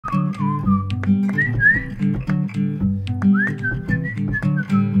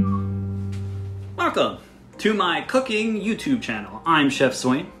Welcome to my cooking YouTube channel. I'm Chef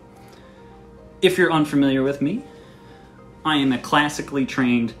Swain. If you're unfamiliar with me, I am a classically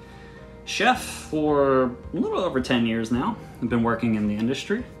trained chef for a little over 10 years now. I've been working in the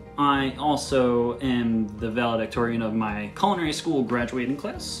industry. I also am the valedictorian of my culinary school graduating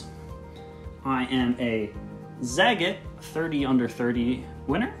class. I am a Zagat 30 under 30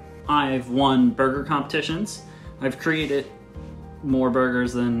 winner. I've won burger competitions. I've created more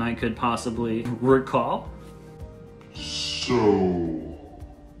burgers than I could possibly recall. So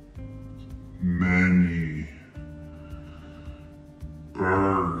many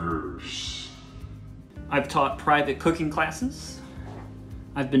burgers. I've taught private cooking classes.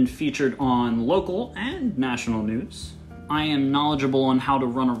 I've been featured on local and national news. I am knowledgeable on how to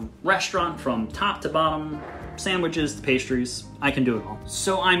run a restaurant from top to bottom, sandwiches to pastries. I can do it all.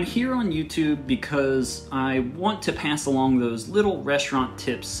 So I'm here on YouTube because I want to pass along those little restaurant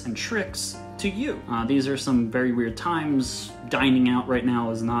tips and tricks to you. These are some very weird times. Dining out right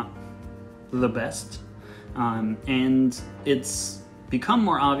now is not the best. And it's become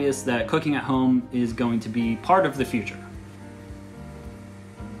more obvious that cooking at home is going to be part of the future.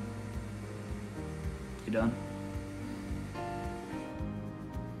 You done?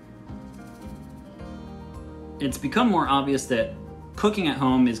 It's become more obvious that cooking at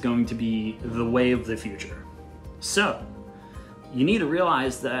home is going to be the way of the future. So, you need to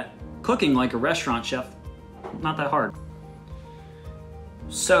realize that cooking like a restaurant chef, not that hard.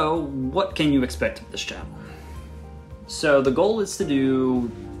 So, what can you expect of this channel? So, the goal is to do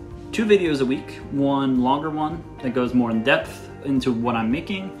 2 videos a week, one longer one that goes more in depth into what I'm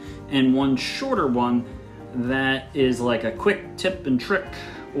making, and one shorter one that is like a quick tip and trick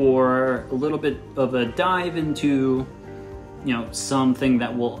or a little bit of a dive into, you know, something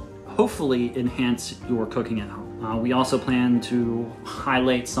that will hopefully enhance your cooking at home. We also plan to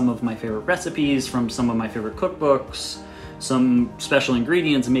highlight some of my favorite recipes from some of my favorite cookbooks, some special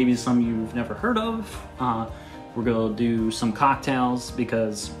ingredients, maybe some you've never heard of. We're gonna do some cocktails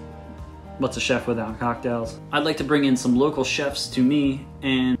because what's a chef without cocktails? I'd like to bring in some local chefs to me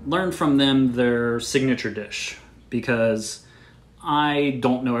and learn from them their signature dish, because I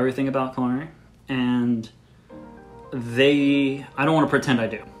don't know everything about culinary, and I don't want to pretend I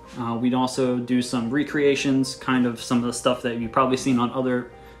do. We'd also do some recreations, kind of some of the stuff that you've probably seen on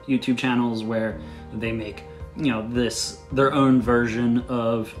other YouTube channels where they make, you know, their own version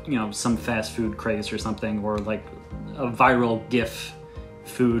of, you know, some fast food craze or something, or like a viral GIF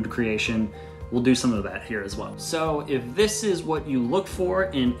food creation. We'll do some of that here as well. So if this is what you look for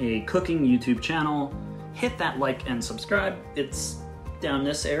in a cooking YouTube channel, hit that like and subscribe. It's down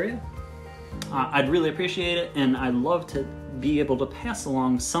this area. I'd really appreciate it, and I'd love to be able to pass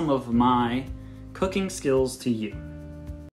along some of my cooking skills to you.